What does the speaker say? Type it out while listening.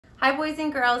Hi boys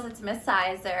and girls, it's Miss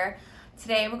Sizer.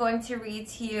 Today I'm going to read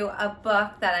to you a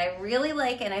book that I really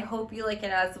like and I hope you like it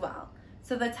as well.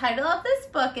 So the title of this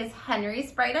book is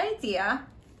Henry's Bright Idea.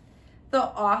 The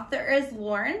author is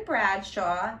Lauren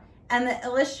Bradshaw and the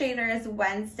illustrator is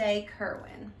Wednesday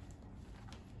Kerwin.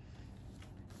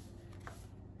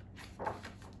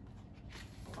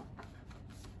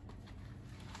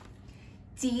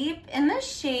 Deep in the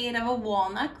shade of a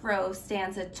walnut grove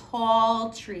stands a tall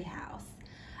treehouse.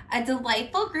 A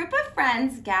delightful group of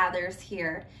friends gathers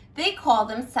here. They call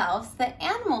themselves the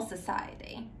Animal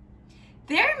Society.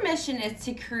 Their mission is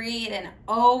to create and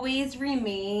always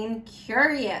remain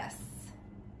curious.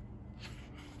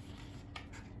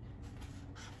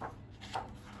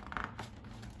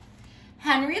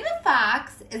 Henry the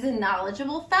Fox is a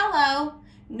knowledgeable fellow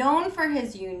known for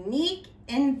his unique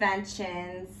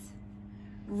inventions.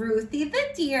 Ruthie the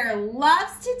deer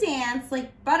loves to dance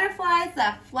like butterflies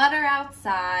that flutter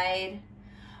outside.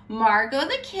 Margot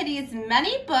the kitty's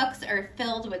many books are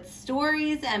filled with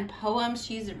stories and poems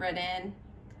she's written.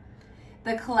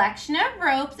 The collection of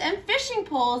ropes and fishing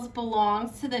poles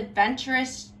belongs to the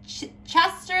adventurous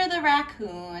Chester the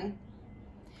raccoon.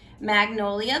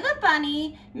 Magnolia the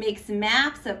bunny makes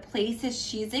maps of places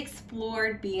she's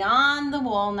explored beyond the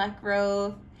walnut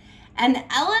grove. And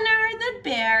Eleanor the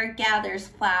bear gathers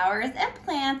flowers and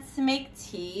plants to make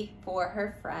tea for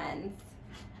her friends.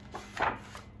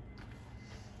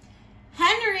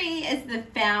 Henry is the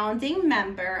founding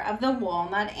member of the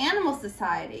Walnut Animal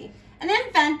Society, an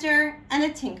inventor and a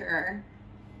tinkerer.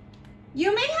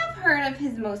 You may have heard of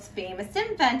his most famous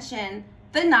invention,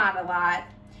 the Knot-a-Lot.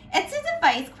 It's a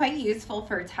device quite useful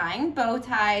for tying bow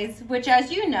ties, which,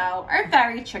 as you know, are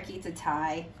very tricky to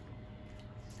tie.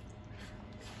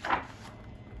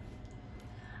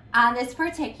 On this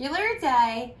particular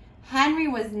day, Henry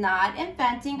was not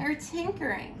inventing or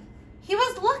tinkering. He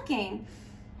was looking.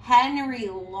 Henry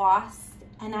lost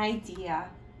an idea.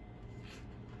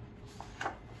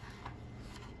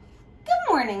 Good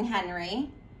morning, Henry.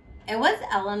 It was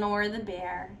Eleanor the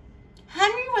bear.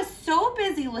 Henry was so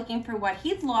busy looking for what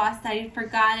he'd lost that he'd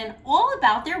forgotten all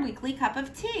about their weekly cup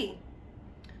of tea.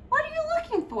 What are you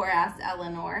looking for? Asked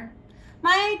Eleanor.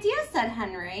 My idea, said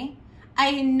Henry.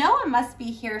 I know it must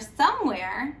be here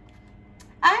somewhere.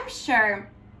 I'm sure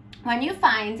when you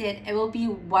find it, it will be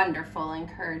wonderful,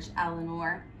 encouraged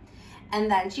Eleanor.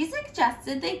 And then she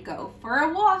suggested they go for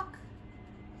a walk.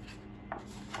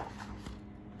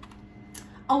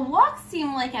 A walk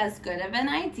seemed like as good of an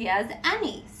idea as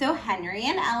any, so Henry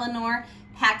and Eleanor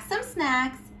packed some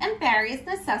snacks and various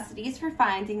necessities for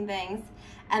finding things,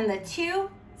 and the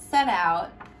two set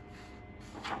out.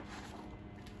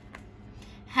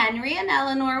 Henry and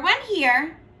Eleanor went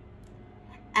here,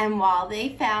 and while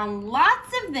they found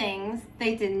lots of things,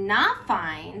 they did not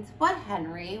find what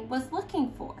Henry was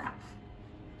looking for.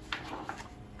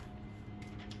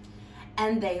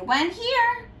 And they went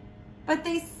here, but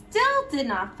they still did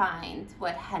not find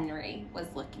what Henry was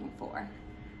looking for.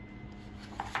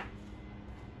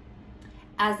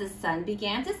 As the sun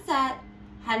began to set,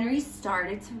 Henry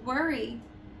started to worry.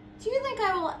 Do you think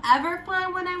I will ever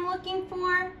find what I'm looking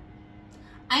for?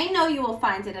 I know you will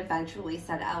find it eventually,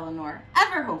 said Eleanor,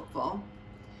 ever hopeful.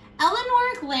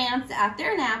 Eleanor glanced at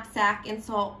their knapsack and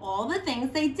saw all the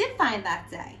things they did find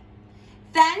that day.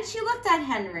 Then she looked at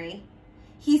Henry.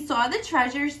 He saw the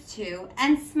treasures too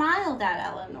and smiled at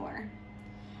Eleanor.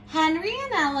 Henry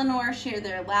and Eleanor shared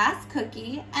their last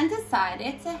cookie and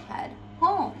decided to head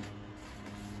home.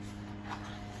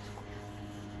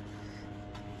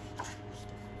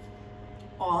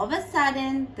 All of a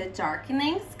sudden, the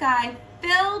darkening sky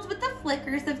filled with the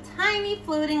flickers of tiny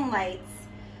floating lights.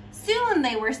 Soon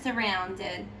they were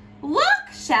surrounded. Look,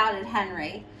 shouted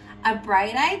Henry. A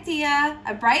bright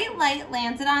light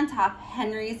landed on top of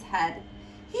Henry's head.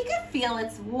 He could feel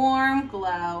its warm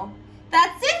glow.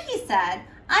 That's it, he said.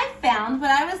 I found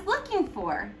what I was looking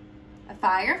for. A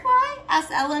firefly?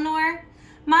 Asked Eleanor.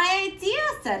 My idea,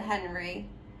 said Henry.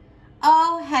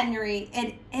 Oh, Henry,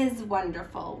 it is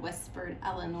wonderful, whispered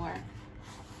Eleanor.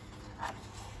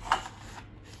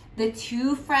 The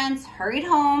two friends hurried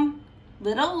home,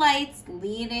 little lights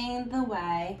leading the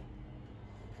way.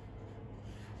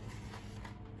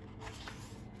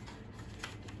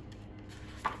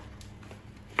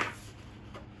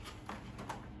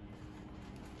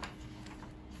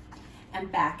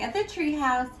 And back at the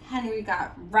treehouse, Henry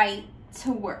got right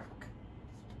to work.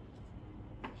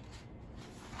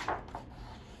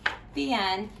 The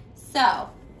end. So,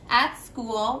 at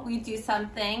school, we do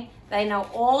something that I know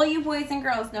all you boys and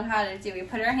girls know how to do. We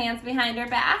put our hands behind our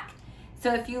back.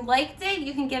 So if you liked it,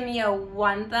 you can give me a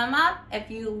 1 thumb up.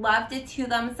 If you loved it, 2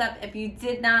 thumbs up. If you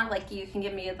did not like it, you can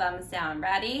give me a thumbs down.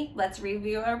 Ready? Let's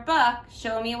review our book.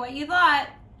 Show me what you thought.